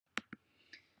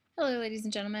Hello ladies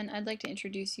and gentlemen, I'd like to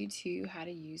introduce you to how to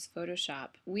use Photoshop.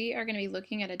 We are going to be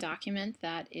looking at a document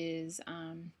that is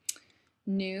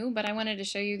new, but I wanted to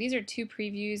show you, these are two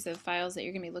previews of files that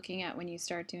you're going to be looking at when you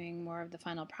start doing more of the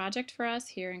final project for us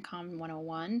here in COM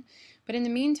 101. But in the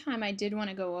meantime, I did want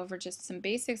to go over just some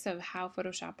basics of how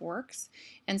Photoshop works,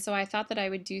 and so I thought that I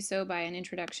would do so by an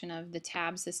introduction of the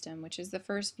tab system, which is the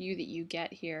first view that you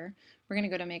get here. We're going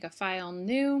to go to make a file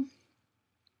new,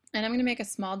 and I'm going to make a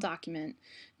small document.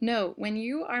 Note, when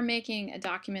you are making a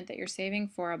document that you're saving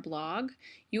for a blog,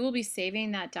 you will be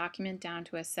saving that document down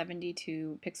to a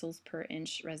 72 pixels per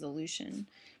inch resolution.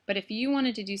 But if you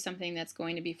wanted to do something that's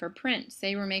going to be for print,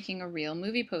 say we're making a real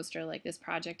movie poster like this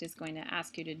project is going to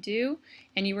ask you to do,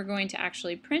 and you were going to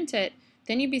actually print it,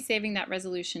 then you'd be saving that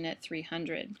resolution at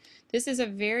 300. This is a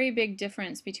very big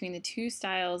difference between the two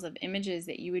styles of images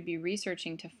that you would be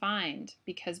researching to find,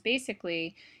 because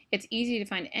basically it's easy to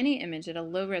find any image at a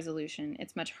low resolution.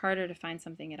 It's much harder to find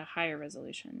something at a higher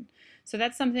resolution. So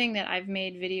that's something that I've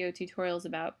made video tutorials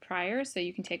about prior, so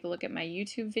you can take a look at my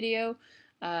YouTube video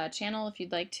channel if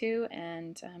you'd like to,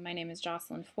 and my name is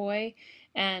Jocelyn Foy,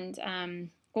 and this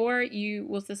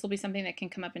will be something that can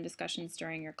come up in discussions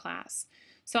during your class.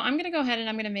 So I'm going to go ahead and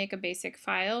I'm going to make a basic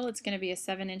file. It's going to be a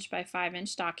 7" by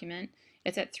 5" document.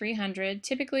 It's at 300.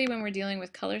 Typically when we're dealing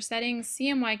with color settings,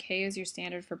 CMYK is your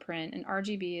standard for print and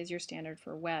RGB is your standard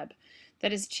for web.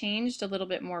 That has changed a little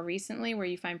bit more recently, where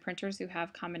you find printers who have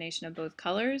a combination of both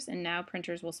colors, and now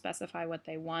printers will specify what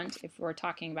they want if we're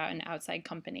talking about an outside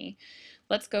company.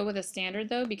 Let's go with a standard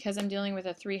though, because I'm dealing with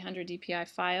a 300 dpi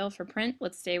file for print.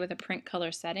 Let's stay with a print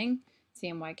color setting,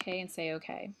 CMYK, and say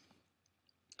OK.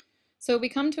 So we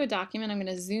come to a document. I'm going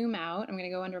to zoom out. I'm going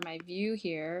to go under my view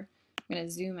here. I'm going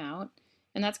to zoom out,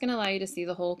 and that's going to allow you to see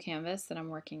the whole canvas that I'm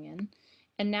working in.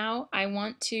 And now I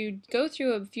want to go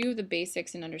through a few of the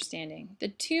basics in understanding. The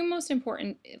two most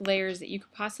important layers that you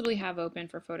could possibly have open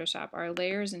for Photoshop are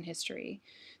layers and history.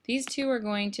 These two are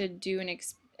going to do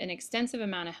an extensive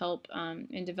amount of help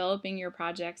in developing your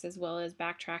projects, as well as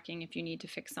backtracking if you need to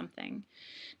fix something.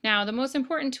 Now, the most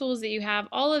important tools that you have,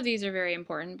 all of these are very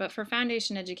important, but for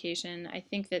foundation education, I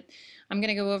think that I'm going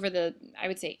to go over I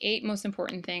would say 8 most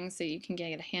important things so you can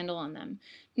get a handle on them.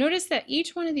 Notice that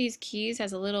each one of these keys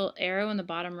has a little arrow in the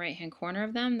bottom right-hand corner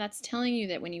of them. That's telling you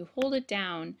that when you hold it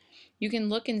down, you can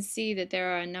look and see that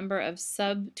there are a number of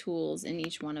sub-tools in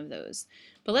each one of those.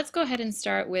 But let's go ahead and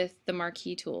start with the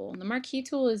Marquee Tool. The Marquee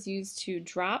Tool is used to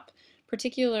drop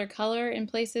particular color in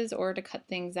places or to cut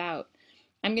things out.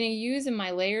 I'm going to use in my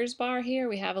layers bar here,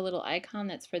 we have a little icon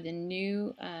that's for the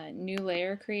new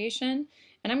layer creation.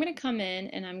 And I'm going to come in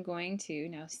and I'm going to,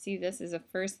 now see, this is the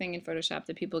first thing in Photoshop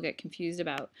that people get confused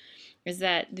about, is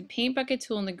that the paint bucket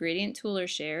tool and the gradient tool are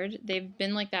shared. They've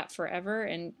been like that forever,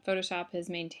 and Photoshop has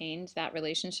maintained that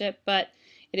relationship, but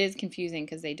it is confusing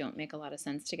because they don't make a lot of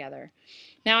sense together.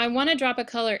 Now I want to drop a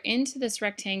color into this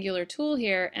rectangular tool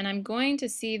here, and I'm going to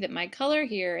see that my color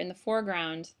here in the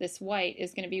foreground, this white,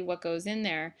 is going to be what goes in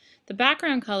there. The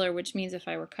background color, which means if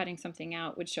I were cutting something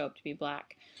out, would show up to be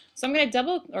black. So I'm going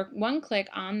to one click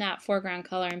on that foreground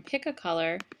color and pick a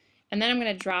color, and then I'm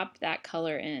going to drop that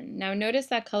color in. Now notice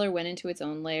that color went into its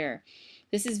own layer.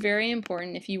 This is very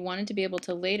important if you wanted to be able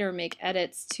to later make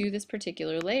edits to this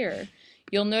particular layer.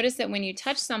 You'll notice that when you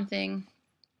touch something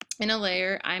in a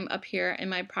layer, I'm up here in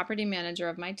my property manager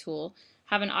of my tool,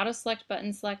 have an auto select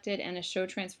button selected and a show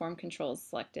transform controls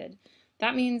selected.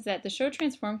 That means that the show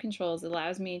transform controls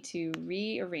allows me to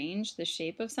rearrange the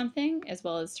shape of something as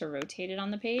well as to rotate it on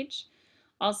the page.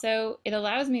 Also, it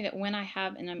allows me that when I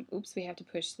have, and we have to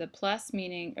push the plus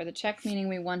meaning, or the check meaning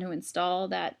we want to install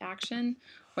that action,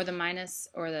 or the minus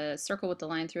or the circle with the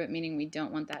line through it meaning we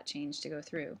don't want that change to go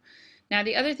through. Now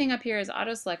the other thing up here is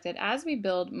auto selected. As we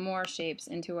build more shapes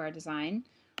into our design,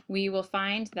 we will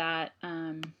find that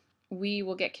we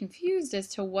will get confused as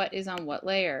to what is on what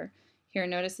layer. Here,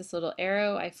 notice this little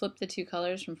arrow. I flipped the two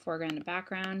colors from foreground to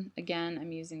background. Again,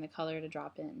 I'm using the color to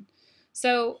drop in.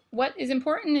 So what is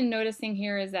important in noticing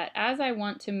here is that as I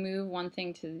want to move one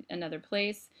thing to another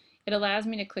place, it allows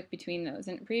me to click between those.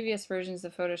 In previous versions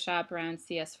of Photoshop around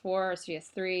CS4 or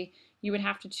CS3, you would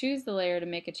have to choose the layer to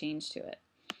make a change to it.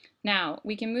 Now,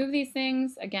 we can move these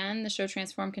things. Again, the show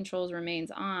transform controls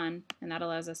remains on, and that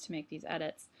allows us to make these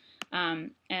edits.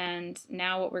 And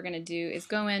now what we're going to do is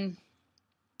go in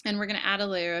and we're going to add a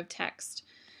layer of text.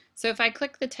 So if I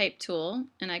click the type tool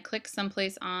and I click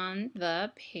someplace on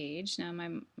the page, now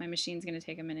my machine's going to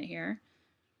take a minute here.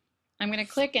 I'm going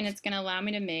to click and it's going to allow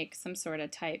me to make some sort of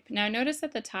type. Now notice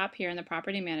at the top here in the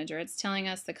property manager, it's telling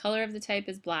us the color of the type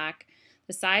is black,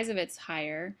 the size of it's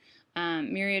higher,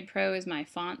 Myriad Pro is my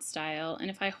font style, and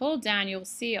if I hold down, you'll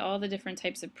see all the different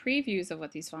types of previews of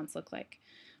what these fonts look like.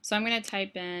 So I'm going to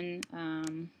type in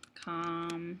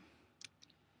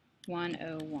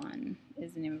COM101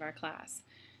 is the name of our class.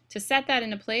 To set that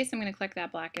into place, I'm going to click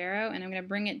that black arrow, and I'm going to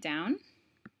bring it down.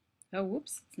 Oh,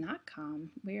 whoops, it's not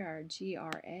COM. We are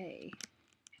GRA.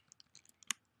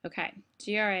 Okay,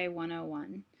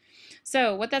 GRA-101.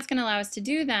 So what that's going to allow us to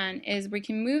do then is we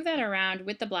can move that around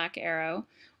with the black arrow,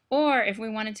 or if we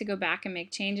wanted to go back and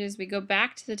make changes, we go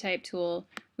back to the type tool,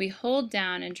 we hold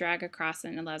down and drag across it,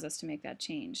 and it allows us to make that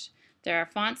change. There are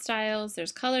font styles,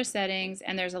 there's color settings,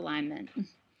 and there's alignment.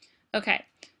 Okay,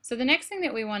 so the next thing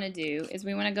that we want to do is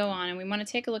we want to go on and we want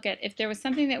to take a look at if there was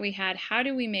something that we had, how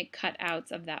do we make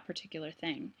cutouts of that particular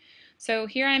thing? So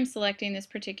here I'm selecting this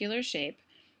particular shape,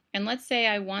 and let's say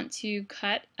I want to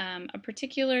cut a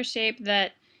particular shape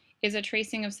that is a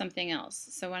tracing of something else.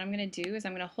 So what I'm going to do is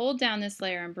I'm going to hold down this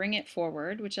layer and bring it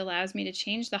forward, which allows me to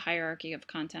change the hierarchy of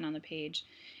content on the page.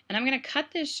 And I'm going to cut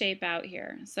this shape out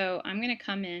here. So I'm going to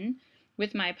come in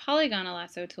with my Polygonal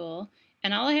Lasso tool,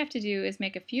 and all I have to do is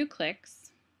make a few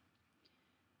clicks.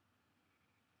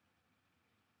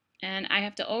 And I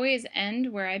have to always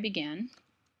end where I began.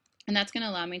 And that's going to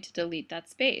allow me to delete that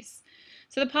space.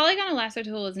 So the Polygonal Lasso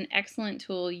tool is an excellent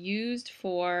tool used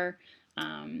for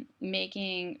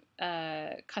making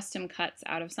custom cuts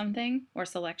out of something or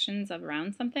selections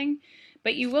around something.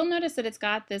 But you will notice that it's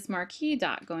got this marquee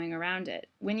dot going around it.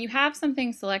 When you have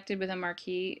something selected with a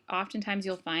marquee, oftentimes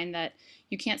you'll find that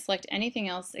you can't select anything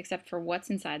else except for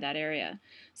what's inside that area.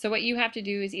 So what you have to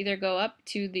do is either go up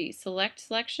to the select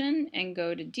selection and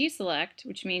go to deselect,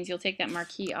 which means you'll take that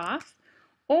marquee off,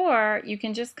 or you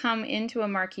can just come into a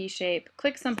marquee shape,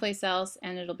 click someplace else,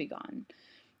 and it'll be gone.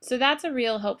 So that's a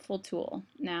real helpful tool.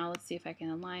 Now let's see if I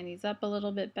can align these up a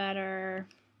little bit better.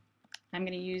 I'm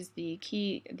going to use the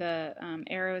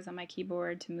arrows on my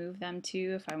keyboard to move them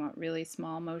too if I want really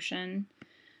small motion.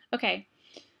 Okay,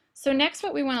 so next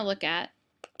what we want to look at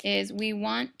is we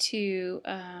want to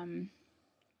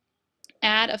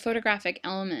add a photographic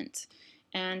element.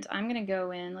 And I'm going to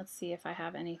go in, let's see if I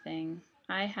have anything.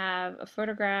 I have a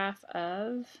photograph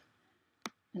of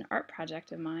an art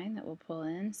project of mine that we'll pull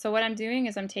in. So what I'm doing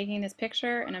is I'm taking this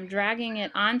picture and I'm dragging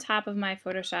it on top of my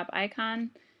Photoshop icon,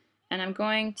 and I'm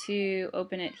going to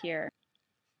open it here.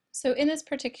 So in this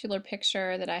particular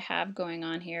picture that I have going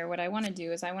on here, what I want to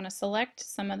do is I want to select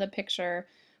some of the picture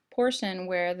portion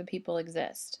where the people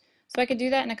exist. So I could do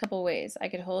that in a couple ways. I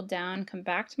could hold down, come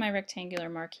back to my rectangular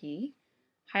marquee,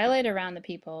 highlight around the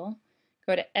people,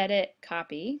 go to Edit,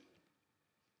 Copy,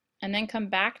 and then come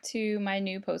back to my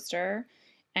new poster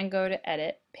and go to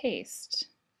Edit, Paste.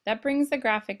 That brings the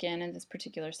graphic in this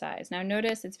particular size. Now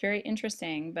notice it's very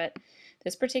interesting, but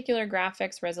this particular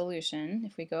graphics resolution,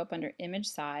 if we go up under Image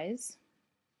Size,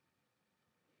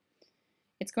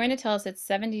 it's going to tell us it's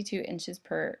 72 inches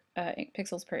per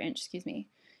pixels per inch, excuse me.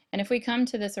 And if we come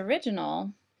to this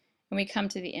original and we come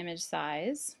to the image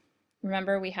size,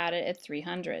 remember we had it at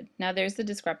 300. Now there's the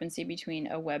discrepancy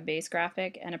between a web-based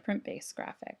graphic and a print-based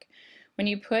graphic. When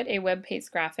you put a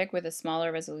web-based graphic with a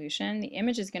smaller resolution, the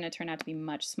image is going to turn out to be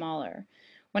much smaller.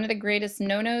 One of the greatest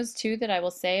no-nos too that I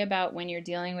will say about when you're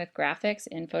dealing with graphics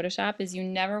in Photoshop is you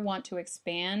never want to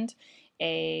expand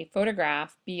a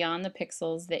photograph beyond the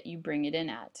pixels that you bring it in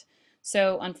at.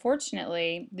 So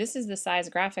unfortunately, this is the size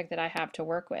graphic that I have to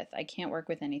work with. I can't work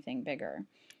with anything bigger.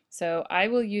 So I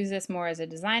will use this more as a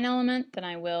design element than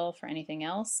I will for anything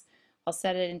else. I'll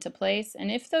set it into place,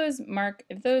 and if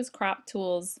those crop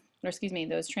tools, or excuse me,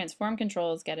 those transform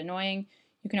controls get annoying,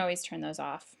 you can always turn those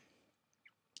off.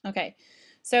 Okay,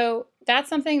 so that's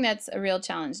something that's a real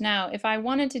challenge. Now, if I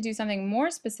wanted to do something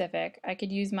more specific, I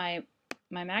could use my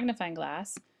magnifying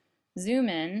glass, zoom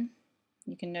in.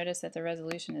 You can notice that the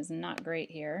resolution is not great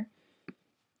here.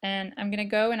 And I'm going to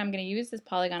go and I'm going to use this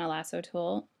Polygonal Lasso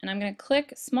tool, and I'm going to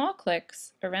click small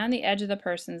clicks around the edge of the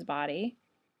person's body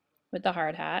with the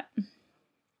hard hat.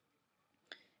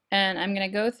 And I'm going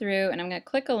to go through and I'm going to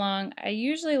click along. I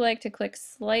usually like to click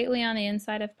slightly on the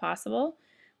inside if possible,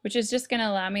 which is just going to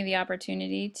allow me the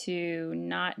opportunity to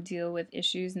not deal with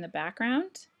issues in the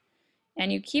background.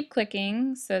 And you keep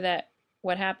clicking so that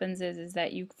what happens is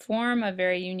that you form a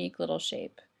very unique little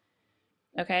shape.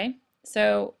 Okay,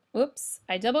 so oops,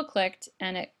 I double clicked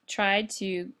and it tried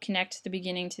to connect the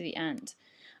beginning to the end.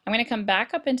 I'm going to come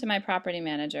back up into my property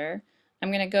manager. I'm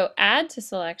going to go add to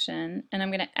selection and I'm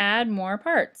going to add more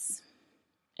parts.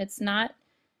 It's not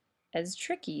as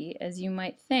tricky as you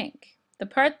might think. The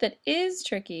part that is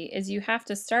tricky is you have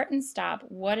to start and stop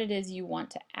what it is you want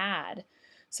to add.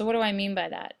 So what do I mean by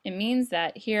that? It means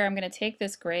that here I'm going to take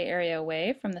this gray area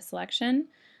away from the selection.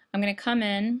 I'm going to come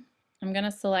in, I'm going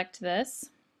to select this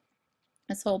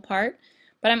whole part,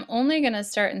 but I'm only going to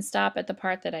start and stop at the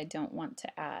part that I don't want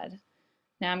to add.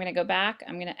 Now I'm going to go back,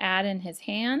 I'm going to add in his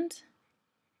hand.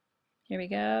 Here we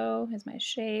go, here's my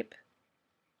shape.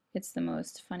 It's the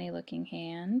most funny looking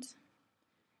hand,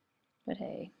 but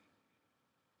hey,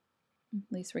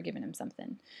 at least we're giving him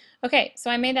something. Okay, so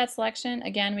I made that selection.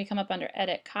 Again, we come up under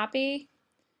Edit, Copy,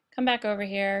 come back over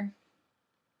here,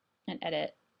 and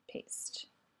Edit, Paste.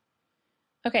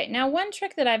 Okay, now one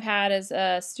trick that I've had is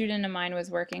a student of mine was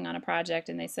working on a project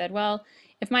and they said, well,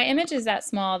 if my image is that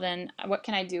small, then what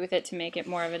can I do with it to make it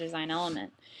more of a design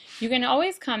element? You can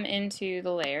always come into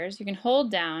the layers, you can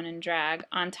hold down and drag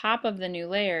on top of the new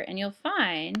layer and you'll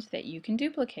find that you can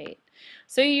duplicate.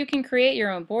 So you can create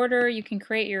your own border, you can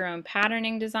create your own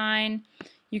patterning design,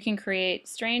 you can create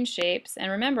strange shapes,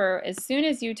 and remember, as soon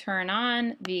as you turn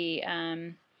on the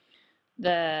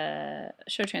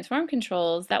show transform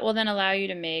controls, that will then allow you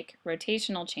to make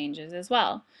rotational changes as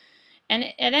well. And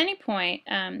at any point,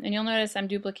 and you'll notice I'm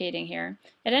duplicating here,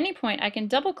 at any point I can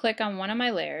double click on one of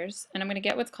my layers and I'm going to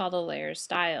get what's called a layer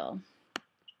style.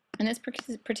 In this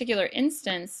particular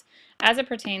instance, as it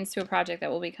pertains to a project that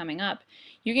will be coming up,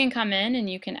 you can come in and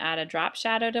you can add a drop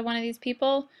shadow to one of these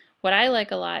people. What I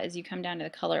like a lot is you come down to the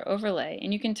color overlay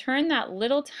and you can turn that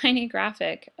little tiny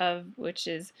graphic of which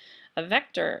is a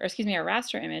vector, or excuse me, a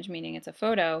raster image, meaning it's a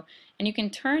photo, and you can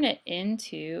turn it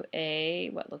into a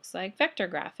what looks like vector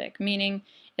graphic, meaning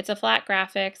it's a flat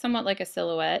graphic, somewhat like a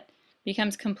silhouette,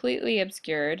 becomes completely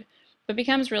obscured, but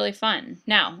becomes really fun.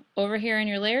 Now, over here in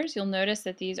your layers, you'll notice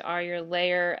that these are your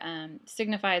layer,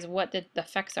 signifies what the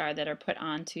effects are that are put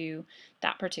onto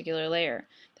that particular layer.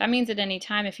 That means at any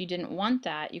time, if you didn't want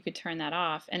that, you could turn that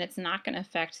off, and it's not going to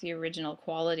affect the original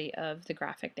quality of the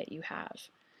graphic that you have.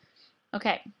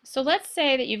 Okay, so let's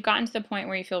say that you've gotten to the point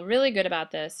where you feel really good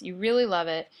about this, you really love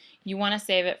it, you want to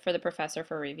save it for the professor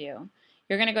for review.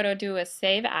 You're going to go to do a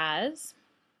Save As,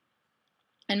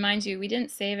 and mind you, we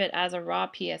didn't save it as a raw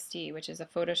PSD, which is a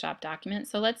Photoshop document,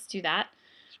 so let's do that.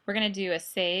 We're going to do a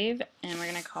Save, and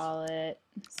we're going to call it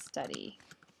Study.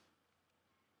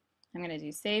 I'm going to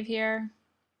do Save here.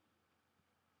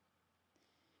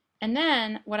 And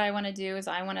then what I want to do is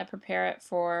I want to prepare it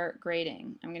for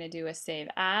grading. I'm going to do a Save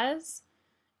As,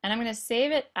 and I'm going to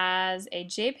save it as a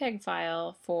JPEG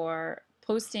file for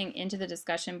posting into the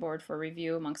discussion board for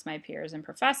review amongst my peers and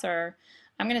professor.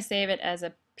 I'm going to save it as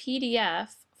a PDF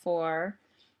for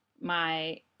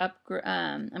my I'm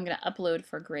going to upload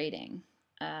for grading.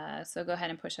 So go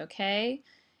ahead and push OK.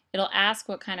 It'll ask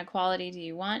what kind of quality do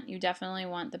you want. You definitely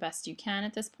want the best you can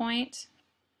at this point.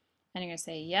 And you're going to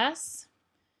say yes.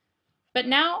 But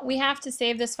now we have to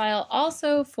save this file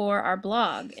also for our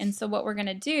blog. And so what we're going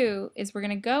to do is we're going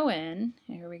to go in,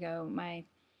 here we go, my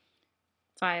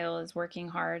file is working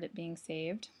hard at being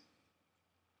saved.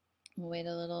 We'll wait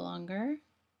a little longer.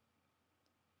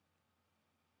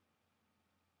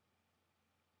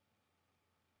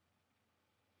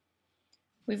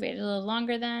 We've waited a little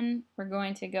longer then. We're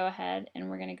going to go ahead and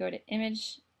we're going to go to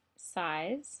image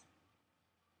size.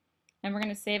 And we're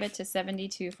going to save it to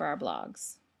 72 for our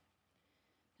blogs.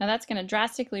 Now that's going to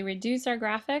drastically reduce our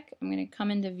graphic. I'm going to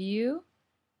come into View,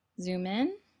 zoom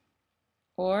in,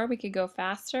 or we could go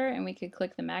faster and we could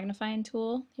click the magnifying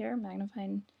tool here,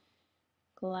 magnifying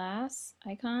glass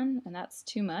icon, and that's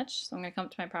too much. So I'm going to come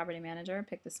up to my property manager,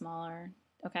 pick the smaller,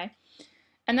 okay.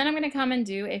 And then I'm going to come and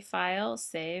do a file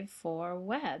save for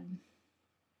web.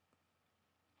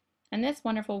 And this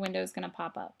wonderful window is going to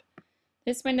pop up.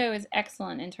 This window is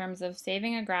excellent in terms of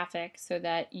saving a graphic so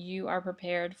that you are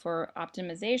prepared for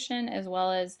optimization as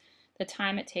well as the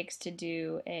time it takes to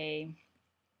do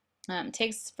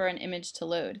takes for an image to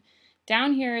load.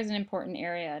 Down here is an important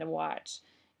area to watch.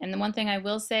 And the one thing I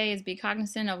will say is be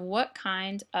cognizant of what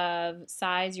kind of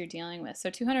size you're dealing with.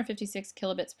 So 256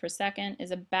 kilobits per second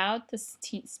is about the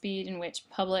speed in which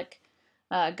public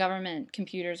government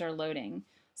computers are loading.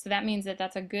 So that means that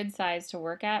that's a good size to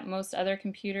work at. Most other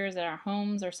computers at our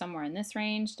homes are somewhere in this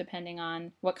range, depending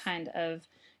on what kind of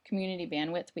community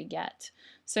bandwidth we get.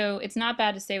 So it's not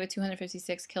bad to stay with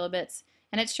 256 kilobits.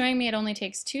 And it's showing me it only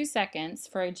takes 2 seconds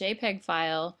for a JPEG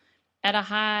file at a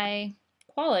high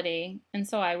quality, and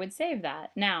so I would save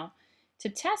that. Now, to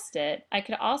test it, I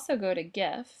could also go to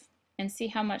GIF and see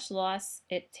how much loss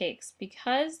it takes.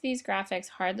 Because these graphics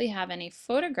hardly have any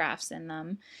photographs in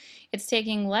them, it's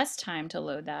taking less time to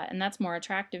load that, and that's more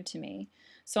attractive to me.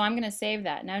 So I'm going to save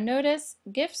that. Now notice,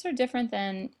 GIFs are different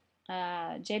than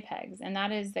JPEGs, and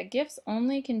that is that GIFs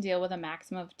only can deal with a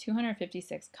maximum of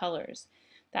 256 colors.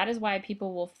 That is why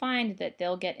people will find that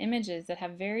they'll get images that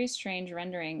have very strange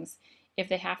renderings if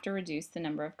they have to reduce the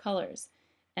number of colors.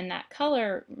 And that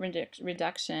color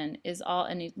reduction is all,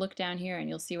 and you look down here and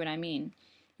you'll see what I mean.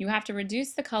 You have to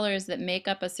reduce the colors that make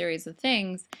up a series of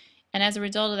things, and as a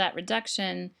result of that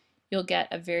reduction, you'll get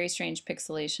a very strange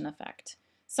pixelation effect.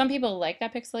 Some people like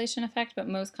that pixelation effect, but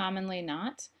most commonly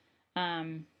not.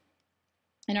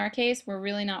 In our case, we're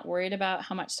really not worried about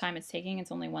how much time it's taking.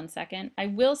 It's only 1 second. I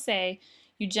will say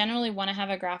you generally want to have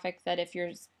a graphic that if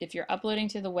you're uploading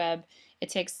to the web, it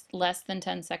takes less than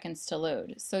 10 seconds to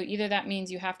load. So either that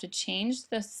means you have to change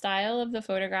the style of the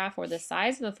photograph or the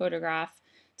size of the photograph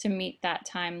to meet that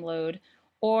time load,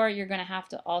 or you're going to have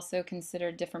to also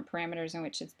consider different parameters in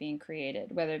which it's being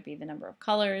created, whether it be the number of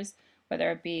colors,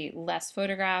 whether it be less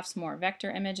photographs, more vector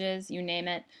images, you name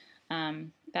it.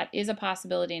 That is a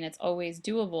possibility and it's always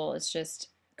doable. It's just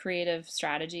creative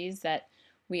strategies that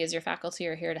we as your faculty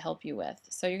are here to help you with.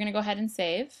 So you're going to go ahead and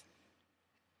save.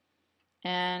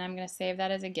 And I'm going to save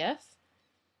that as a GIF.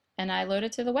 And I load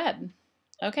it to the web.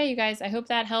 Okay, you guys, I hope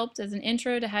that helped as an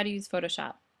intro to how to use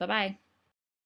Photoshop. Bye-bye.